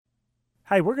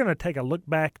Hey, we're going to take a look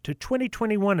back to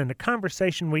 2021 and a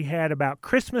conversation we had about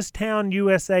Christmastown,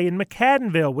 U.S.A. in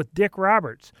McAdenville with Dick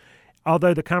Roberts.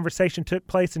 Although the conversation took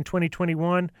place in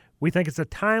 2021, we think it's a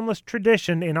timeless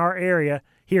tradition in our area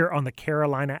here on the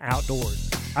Carolina Outdoors.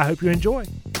 I hope you enjoy.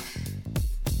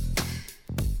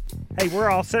 Hey, we're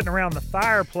all sitting around the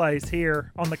fireplace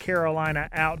here on the Carolina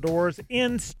Outdoors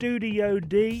in Studio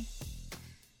D.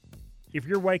 If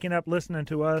you're waking up listening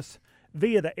to us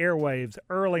via the airwaves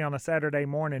early on a Saturday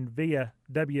morning via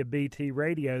WBT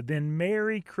radio, then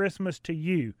Merry Christmas to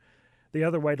you. The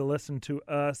other way to listen to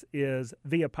us is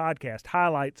via podcast,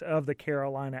 highlights of the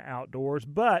Carolina Outdoors.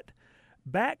 But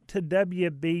back to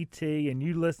WBT and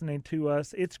you listening to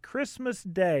us, it's Christmas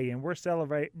Day, and we're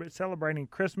celebrating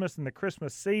Christmas and the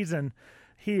Christmas season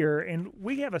here. And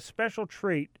we have a special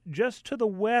treat just to the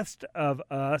west of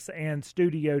us and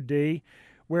Studio D,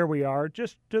 where we are,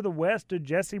 just to the west of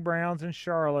Jesse Brown's in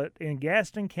Charlotte in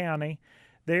Gaston County.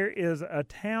 There is a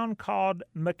town called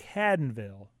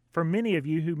McAdenville. For many of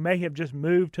you who may have just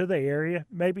moved to the area,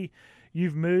 maybe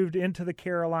you've moved into the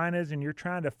Carolinas and you're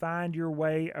trying to find your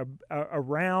way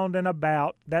around and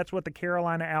about. That's what the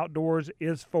Carolina Outdoors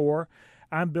is for.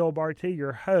 I'm Bill Barty,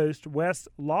 your host. Wes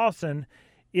Lawson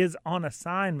is on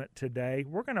assignment today.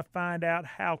 We're going to find out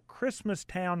how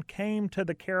Christmastown came to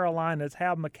the Carolinas,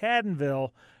 how McAdenville,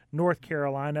 North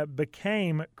Carolina,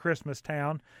 became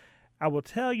Christmastown. I will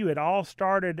tell you it all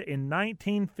started in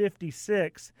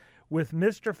 1956 with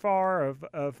Mr. Farr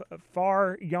of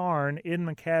Farr Yarn in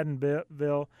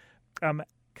McAdenville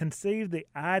conceived the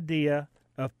idea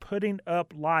of putting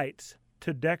up lights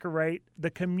to decorate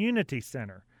the community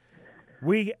center.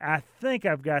 I think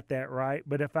I've got that right,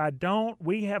 but if I don't,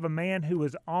 we have a man who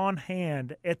was on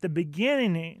hand at the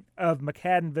beginning of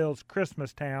McAdenville's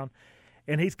Christmastown,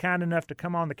 and he's kind enough to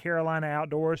come on the Carolina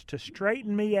Outdoors to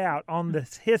straighten me out on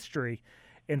this history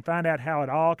and find out how it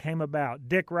all came about.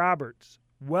 Dick Roberts,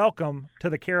 welcome to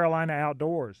the Carolina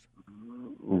Outdoors.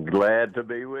 Glad to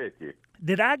be with you.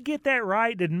 Did I get that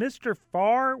right? Did Mr.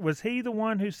 Farr, was he the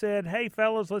one who said, "Hey,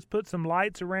 fellas, let's put some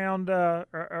lights around the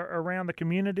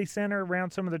community center, around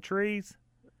some of the trees"?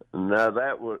 No,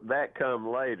 that come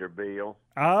later, Bill.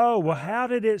 Oh, well, how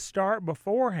did it start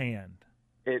beforehand?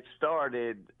 It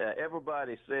started,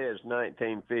 everybody says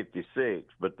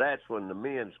 1956, but that's when the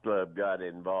men's club got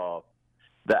involved.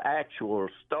 The actual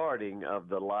starting of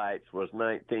the lights was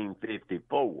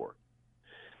 1954.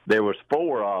 There was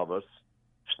four of us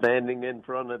standing in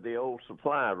front of the old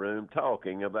supply room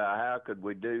talking about how could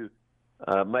we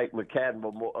make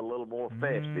McAdenville a little more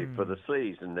festive for the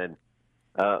season. And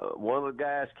one of the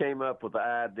guys came up with the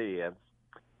idea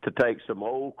to take some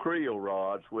old creel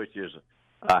rods, which is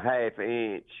a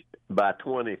half-inch by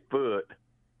 20-foot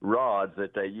rods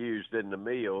that they used in the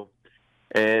mill,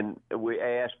 and we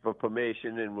asked for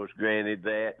permission and was granted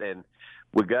that. And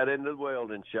we got into the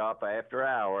welding shop after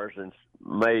hours and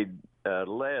made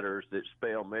letters that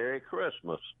spell Merry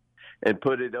Christmas and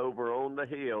put it over on the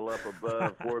hill up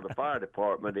above where the fire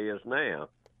department is now.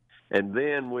 And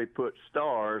then we put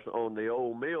stars on the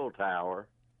old mill tower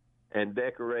and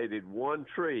decorated one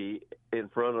tree in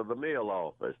front of the mill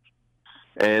office.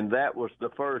 And that was the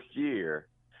first year.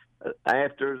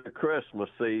 After the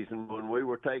Christmas season, when we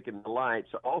were taking the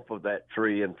lights off of that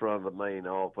tree in front of the main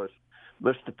office,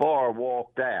 Mr. Farr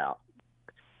walked out.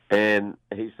 And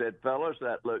he said, "Fellas,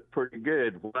 that looked pretty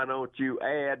good. Why don't you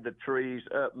add the trees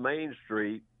up Main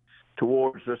Street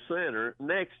towards the center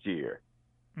next year?"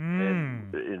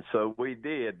 And so we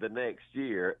did the next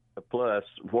year, plus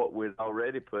what we'd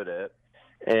already put up.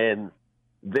 And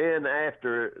then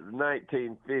after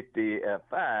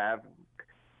 1955,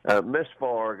 Miss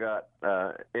Farr got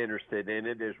interested in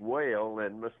it as well,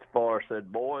 and Mr. Farr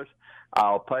said, "Boys,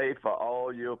 I'll pay for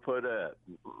all you'll put up."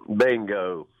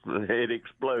 Bingo. It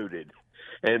exploded.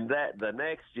 And that the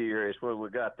next year is when we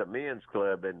got the men's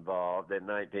club involved in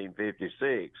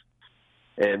 1956,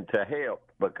 and to help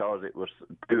because it was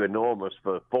too enormous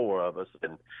for the four of us.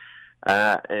 And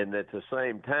at the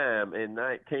same time, in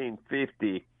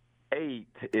 1958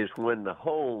 is when the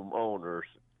homeowners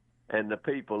and the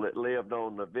people that lived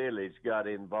on the village got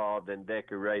involved in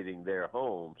decorating their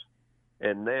homes.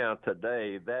 And now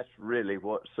today, that's really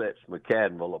what sets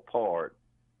McAdenville apart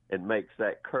and makes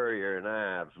that Currier and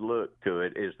Ives look to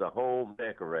it, is the home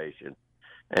decoration.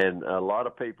 And a lot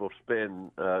of people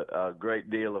spend a great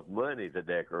deal of money to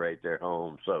decorate their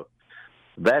homes. So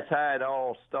that's how it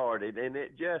all started, and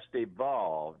it just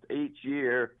evolved. Each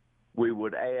year we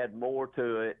would add more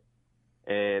to it,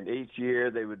 and each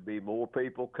year there would be more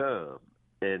people come,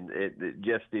 and it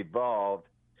just evolved.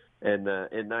 And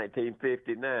in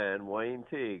 1959, Wayne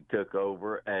Teague took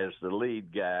over as the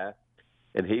lead guy,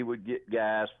 and he would get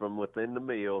guys from within the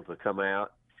mill to come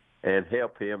out and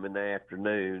help him in the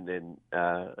afternoon, and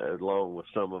along with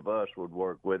some of us would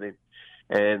work with him,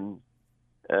 and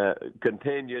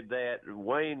continued that.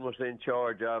 Wayne was in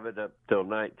charge of it up till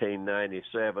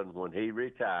 1997 when he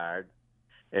retired,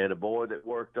 and a boy that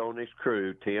worked on his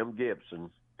crew, Tim Gibson,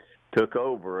 took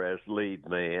over as lead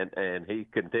man, and he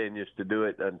continues to do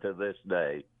it until this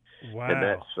day. Wow. And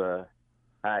that's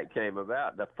how it came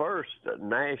about. The first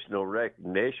national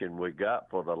recognition we got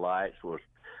for the lights was,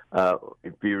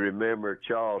 if you remember,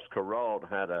 Charles Carrault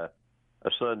had a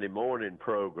Sunday morning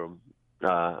program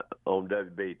on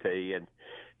WBT,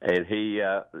 and he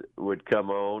would come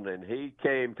on, and he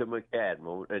came to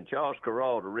McAdenville, and Charles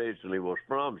Carrault originally was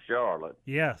from Charlotte.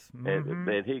 Yes. Mm-hmm.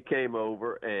 And he came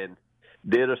over and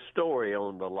did a story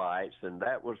on the lights, and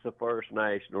that was the first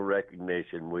national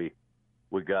recognition we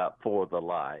got for the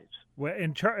lights. Well,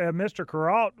 and Mr.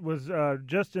 Carrault was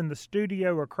just in the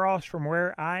studio across from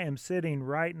where I am sitting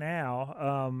right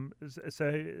now.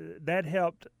 So that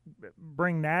helped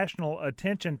bring national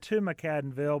attention to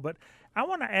McAdenville. But I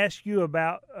want to ask you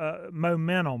about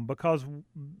momentum, because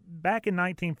back in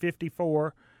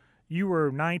 1954, you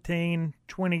were 19,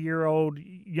 20-year-old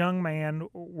young man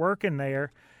working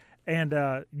there. And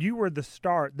you were the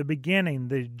start, the beginning,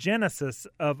 the genesis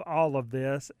of all of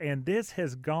this. And this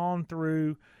has gone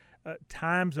through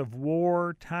times of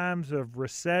war, times of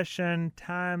recession,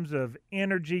 times of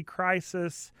energy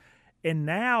crisis. And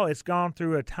now it's gone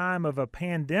through a time of a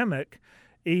pandemic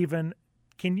even.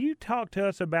 Can you talk to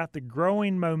us about the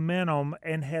growing momentum,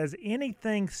 and has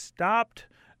anything stopped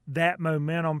that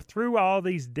momentum through all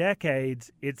these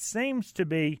decades? It seems to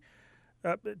be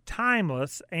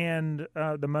timeless, and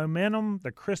the momentum,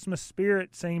 the Christmas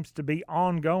spirit seems to be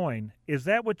ongoing. Is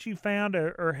that what you found,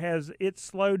 or has it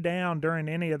slowed down during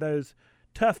any of those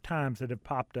tough times that have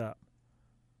popped up?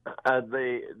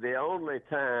 The only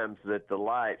times that the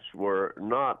lights were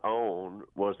not on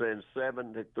was in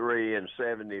 73 and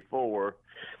 74.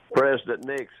 President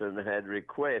Nixon had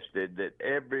requested that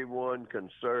everyone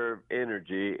conserve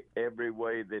energy every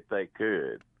way that they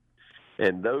could.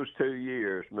 And those 2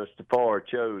 years, Mr. Farr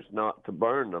chose not to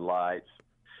burn the lights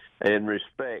in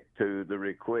respect to the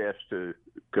request to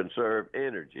conserve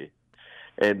energy.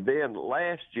 And then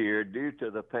last year, due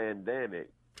to the pandemic,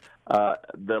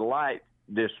 the light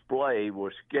display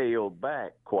was scaled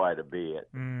back quite a bit.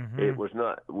 Mm-hmm. It was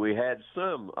not, we had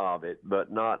some of it,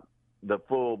 but not the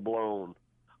full-blown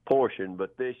portion.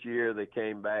 But this year they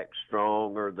came back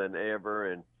stronger than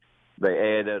ever, and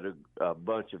they added a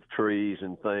bunch of trees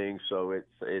and things, so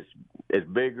it's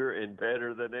bigger and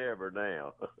better than ever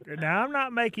now. Now, I'm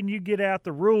not making you get out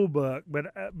the rule book, but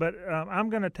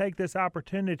I'm going to take this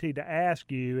opportunity to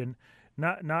ask you, and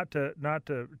not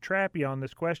to trap you on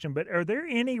this question, but are there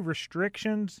any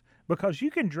restrictions? Because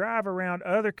you can drive around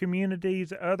other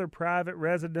communities, other private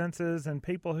residences, and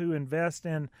people who invest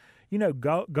in,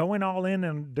 going all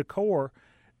in decor.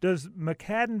 Does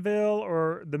McAdenville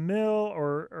or the mill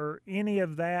or any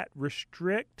of that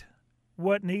restrict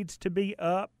what needs to be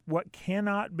up, what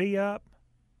cannot be up?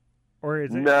 Or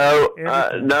is it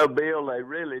no, Bill, they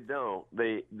really don't.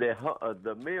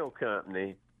 The mill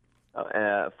company,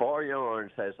 Farr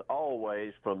Yarns, has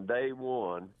always, from day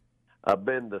one,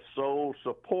 been the sole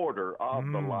supporter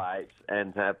of the lights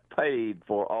and have paid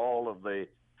for all of the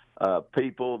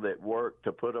people that work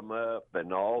to put them up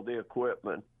and all the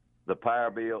equipment. The power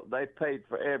bill, they paid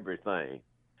for everything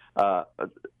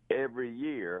every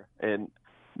year. And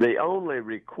the only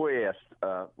request,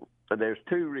 there's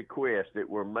two requests that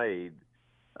were made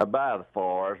by the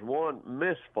Farrs. One,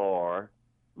 Miss Farr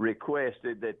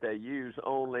requested that they use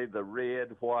only the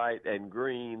red, white, and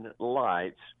green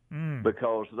lights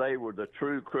because they were the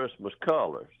true Christmas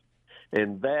colors.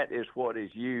 And that is what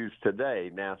is used today.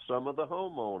 Now, some of the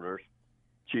homeowners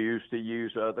choose to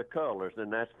use other colors,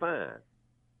 and that's fine.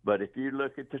 But if you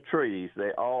look at the trees, they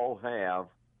all have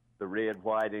the red,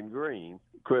 white, and green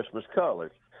Christmas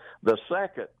colors. The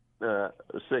second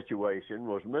situation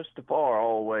was Mr. Farr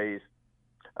always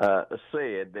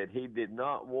said that he did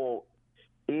not want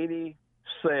any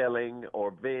selling or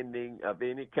vending of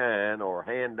any kind or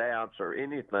handouts or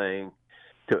anything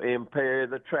to impair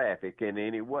the traffic in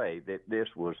any way, that this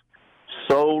was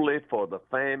solely for the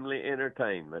family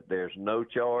entertainment. There's no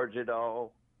charge at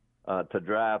all to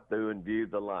drive through and view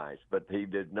the lights, but he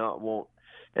did not want,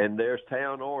 and there's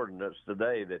town ordinance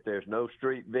today that there's no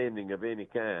street vending of any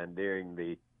kind during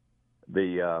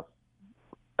the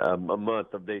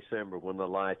month of December when the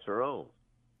lights are on.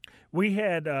 We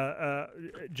had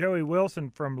Joey Wilson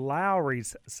from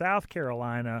Lowry's, South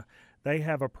Carolina, They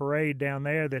have a parade down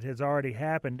there that has already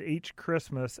happened each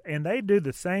Christmas, and they do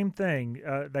the same thing.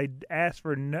 They ask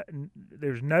for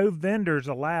there's no vendors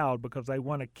allowed because they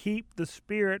want to keep the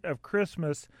spirit of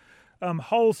Christmas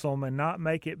wholesome and not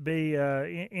make it be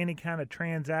any kind of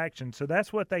transaction. So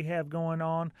that's what they have going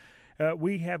on.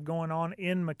 We have going on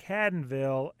in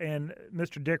McAdenville, and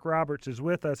Mr. Dick Roberts is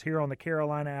with us here on the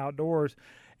Carolina Outdoors.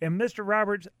 And Mr.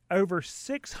 Roberts, over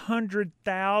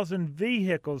 600,000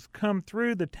 vehicles come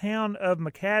through the town of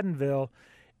McAdenville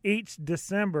each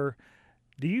December.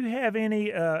 Do you have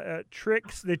any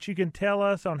tricks that you can tell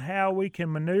us on how we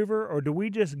can maneuver, or do we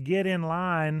just get in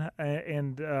line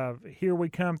and here we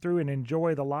come through and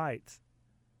enjoy the lights?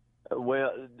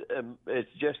 Well,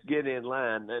 it's just get in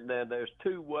line. Now, there's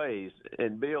two ways,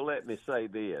 and Bill, let me say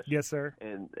this. Yes, sir.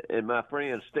 And my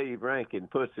friend Steve Rankin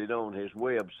puts it on his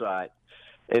website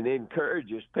and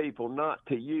encourages people not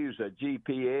to use a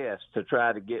GPS to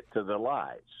try to get to the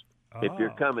lights if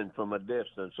you're coming from a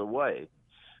distance away,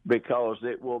 because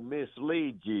it will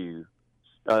mislead you.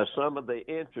 Some of the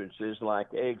entrances, like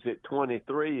exit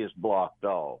 23, is blocked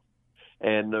off.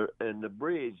 And the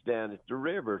bridge down at the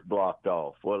river is blocked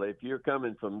off. Well, if you're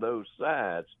coming from those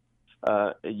sides,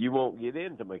 you won't get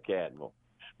into McAdenville.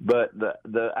 But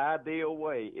the ideal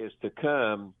way is to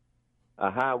come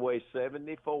Highway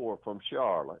 74 from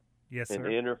Charlotte, yes, and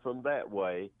sir, enter from that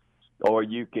way, or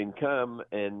you can come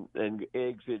and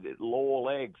exit at Lowell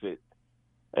exit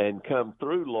and come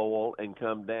through Lowell and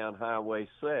come down Highway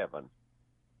 7.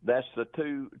 That's the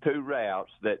two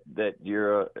routes that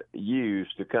you're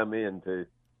used to come into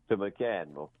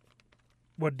McAdenville.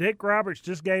 Well, Dick Roberts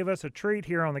just gave us a treat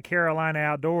here on the Carolina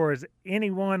Outdoors.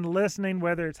 Anyone listening,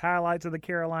 whether it's highlights of the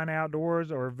Carolina Outdoors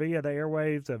or via the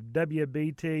airwaves of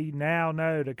WBT, now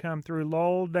know to come through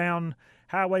Lowell down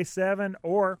Highway 7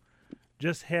 or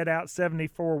just head out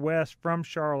 74 west from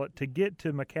Charlotte to get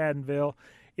to McAdenville.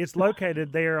 It's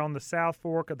located there on the South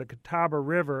Fork of the Catawba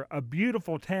River, a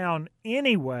beautiful town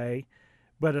anyway,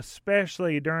 but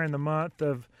especially during the month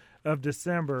of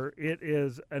December. It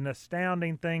is an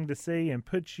astounding thing to see and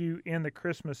puts you in the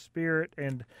Christmas spirit.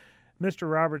 And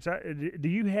Mr. Roberts, do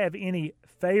you have any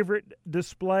favorite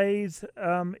displays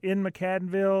in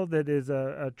McAdenville that is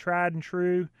a tried and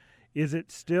true? Is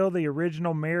it still the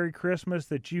original Merry Christmas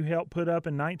that you helped put up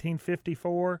in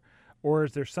 1954? Or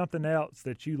is there something else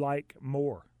that you like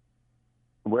more?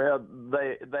 Well,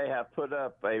 they have put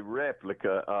up a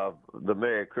replica of the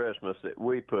Merry Christmas that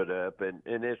we put up, and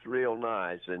it's real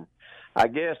nice. And I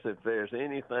guess if there's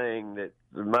anything that's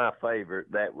my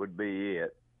favorite, that would be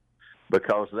it,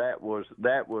 because that was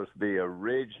the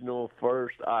original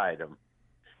first item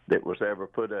that was ever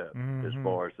put up, as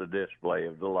far as the display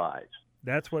of the lights.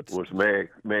 That's what was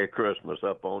Merry Christmas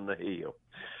up on the hill.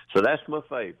 So that's my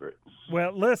favorite.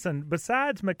 Well, listen,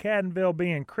 besides McAdenville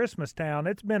being Christmastown,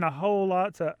 it's been a whole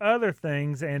lot of other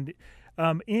things. And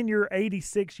in your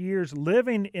 86 years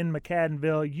living in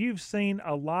McAdenville, you've seen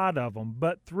a lot of them.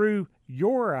 But through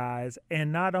your eyes,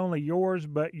 and not only yours,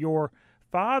 but your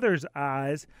father's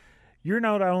eyes, you're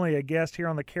not only a guest here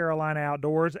on the Carolina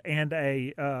Outdoors and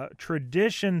a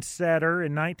tradition setter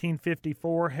in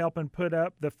 1954, helping put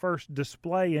up the first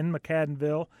display in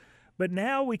McAdenville, but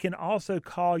now we can also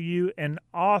call you an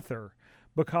author,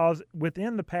 because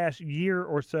within the past year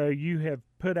or so, you have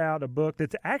put out a book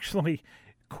that's actually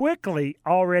quickly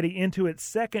already into its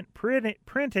second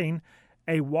printing,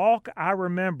 A Walk I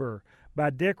Remember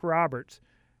by Dick Roberts.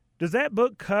 Does that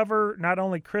book cover not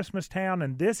only Christmastown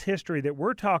and this history that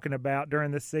we're talking about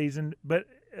during this season, but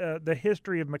the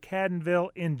history of McAdenville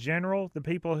in general, the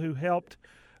people who helped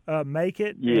make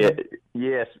it?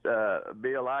 Yes,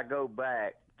 Bill, I go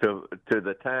back to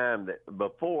the time that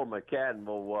before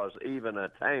McAdenville was even a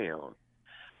town,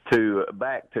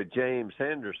 back to James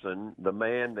Henderson, the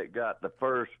man that got the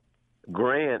first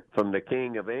grant from the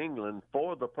King of England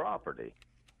for the property.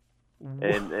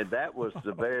 And that was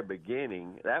the very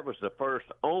beginning. That was the first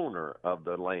owner of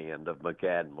the land of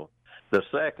McAdenville. The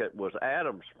second was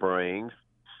Adam Springs,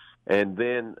 and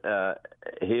then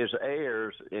his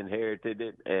heirs inherited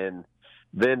it, and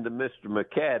then Mr.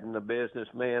 McCadden, a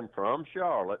businessman from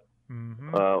Charlotte,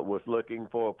 was looking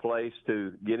for a place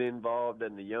to get involved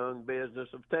in the young business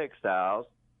of textiles,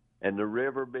 and the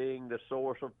river being the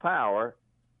source of power,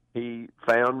 he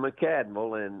found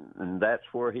McAdenville, and that's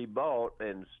where he bought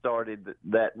and started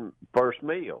that first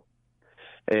mill.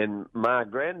 And my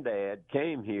granddad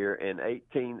came here in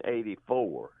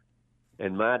 1884,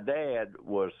 and my dad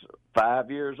was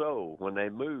 5 years old when they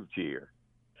moved here,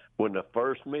 when the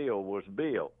first mill was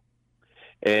built.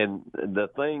 And the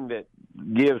thing that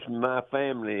gives my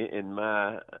family and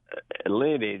my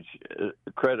lineage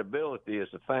credibility is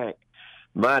the fact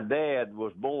My dad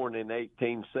was born in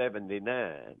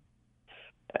 1879.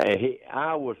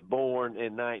 I was born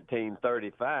in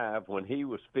 1935 when he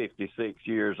was 56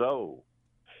 years old.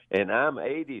 And I'm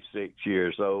 86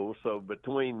 years old, so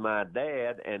between my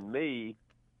dad and me,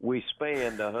 we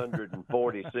spanned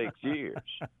 146 years.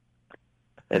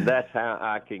 And that's how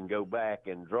I can go back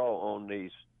and draw on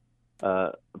these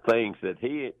things that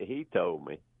he told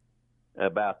me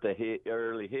about the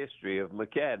early history of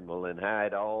McAdenville and how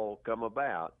it all come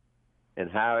about and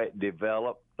how it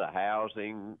developed, the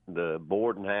housing, the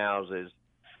boarding houses,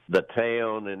 the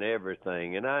town, and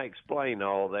everything. And I explain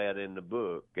all that in the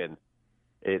book. And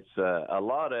it's a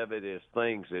lot of it is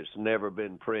things that's never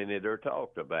been printed or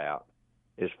talked about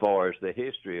as far as the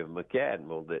history of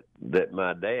McAdenville that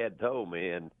my dad told me,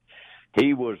 and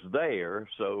he was there,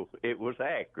 so it was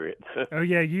accurate. Oh,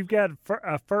 yeah, you've got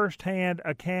a first-hand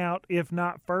account, if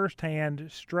not first-hand,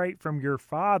 straight from your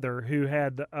father, who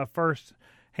had a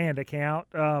first-hand account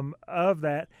of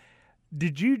that.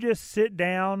 Did you just sit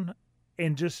down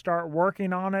and just start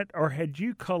working on it, or had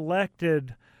you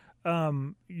collected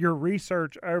your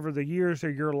research over the years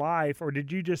of your life, or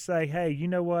did you just say, hey, you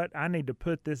know what, I need to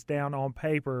put this down on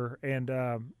paper?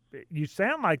 And you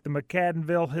sound like the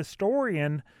McAdenville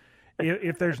historian.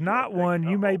 If there's not one,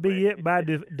 you may be it by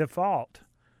default.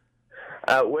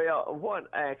 Well, what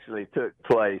actually took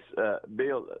place,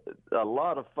 Bill, a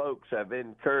lot of folks have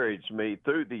encouraged me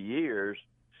through the years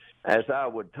as I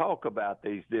would talk about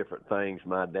these different things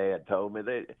my dad told me.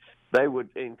 They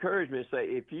would encourage me to say,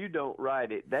 if you don't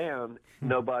write it down,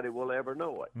 nobody will ever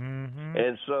know it. Mm-hmm.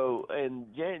 And so in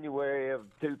January of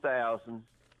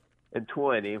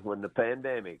 2020, when the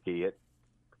pandemic hit,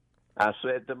 I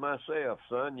said to myself,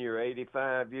 son, you're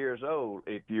 85 years old.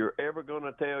 If you're ever going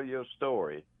to tell your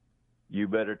story, you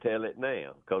better tell it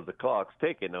now because the clock's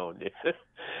ticking on you.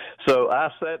 So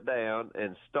I sat down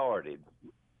and started,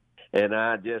 and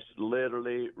I just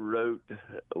literally wrote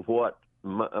what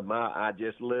I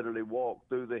just literally walked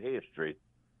through the history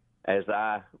as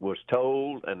I was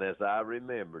told and as I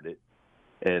remembered it,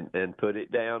 and put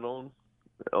it down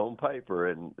on paper,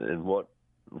 and what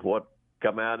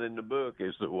come out in the book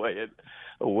is the way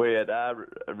I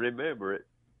remember it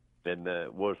and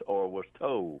was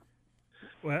told.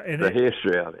 Well, and the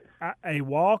history of it. A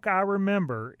Walk I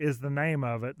Remember is the name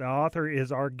of it. The author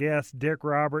is our guest, Dick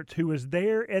Roberts, who was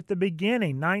there at the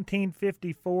beginning,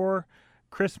 1954,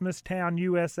 Christmastown,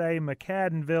 U.S.A.,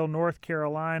 McAdenville, North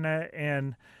Carolina,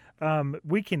 and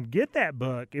we can get that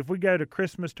book. If we go to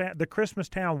Christmastown, the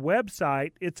Christmastown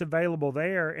website, it's available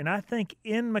there. And I think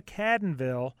in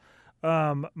McAdenville,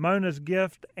 Mona's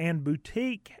Gift and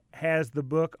Boutique has the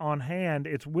book on hand.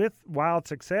 It's with wild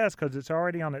success because it's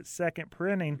already on its second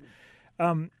printing.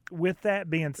 With that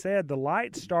being said, the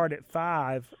lights start at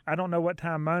 5. I don't know what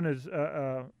time Mona's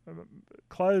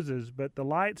closes, but the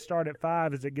lights start at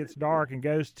 5 as it gets dark and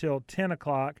goes till 10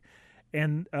 o'clock.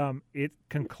 And it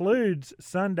concludes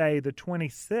Sunday the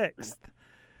 26th.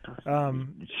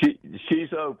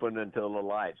 She's open until the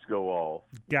lights go off.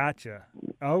 Gotcha.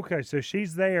 Okay, so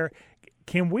she's there.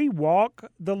 Can we walk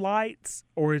the lights,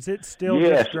 or is it still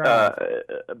just drive?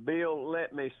 Bill,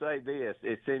 let me say this.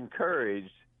 It's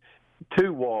encouraged to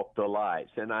walk the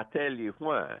lights, and I tell you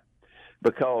why.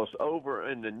 Because over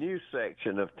in the new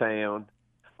section of town,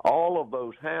 all of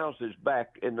those houses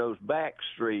back in those back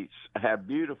streets have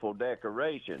beautiful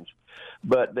decorations,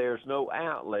 but there's no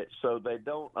outlet, so they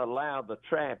don't allow the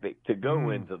traffic to go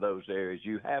into those areas.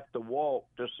 You have to walk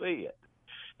to see it.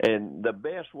 And the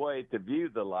best way to view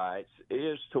the lights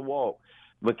is to walk.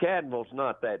 McAdenville's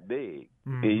not that big.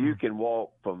 Mm-hmm. You can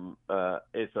walk from,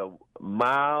 it's 1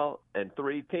 mile and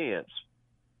 3/10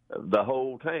 the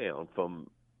whole town from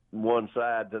one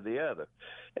side to the other.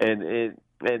 And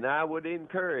I would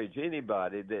encourage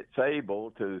anybody that's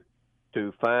able to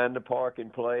find a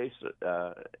parking place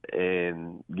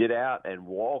and get out and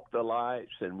walk the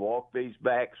lights and walk these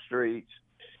back streets,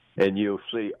 and you'll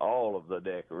see all of the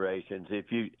decorations. If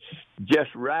you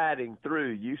just riding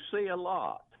through, you see a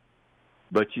lot,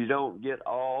 but you don't get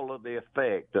all of the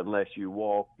effect unless you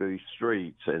walk these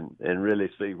streets and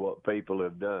really see what people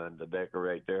have done to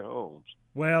decorate their homes.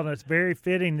 Well, it's very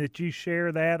fitting that you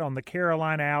share that on the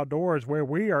Carolina Outdoors, where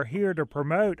we are here to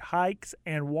promote hikes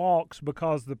and walks,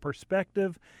 because the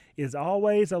perspective is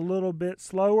always a little bit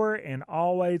slower and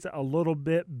always a little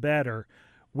bit better,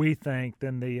 we think,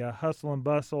 than the hustle and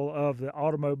bustle of the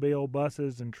automobile,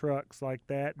 buses, and trucks like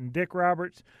that. And Dick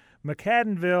Roberts,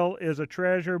 McAdenville is a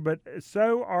treasure, but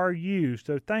so are you.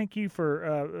 So thank you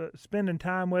for spending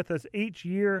time with us each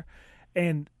year,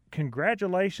 and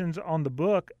congratulations on the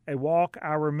book, A Walk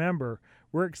I Remember.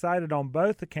 We're excited on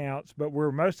both accounts, but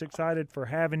we're most excited for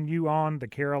having you on the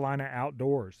Carolina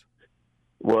Outdoors.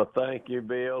 Well, thank you,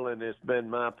 Bill, and it's been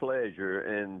my pleasure.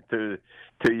 And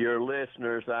to your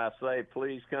listeners, I say,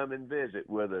 please come and visit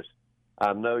with us.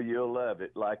 I know you'll love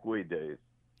it like we do.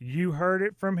 You heard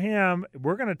it from him.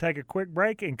 We're going to take a quick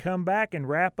break and come back and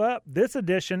wrap up this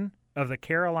edition of the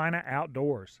Carolina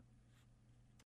Outdoors.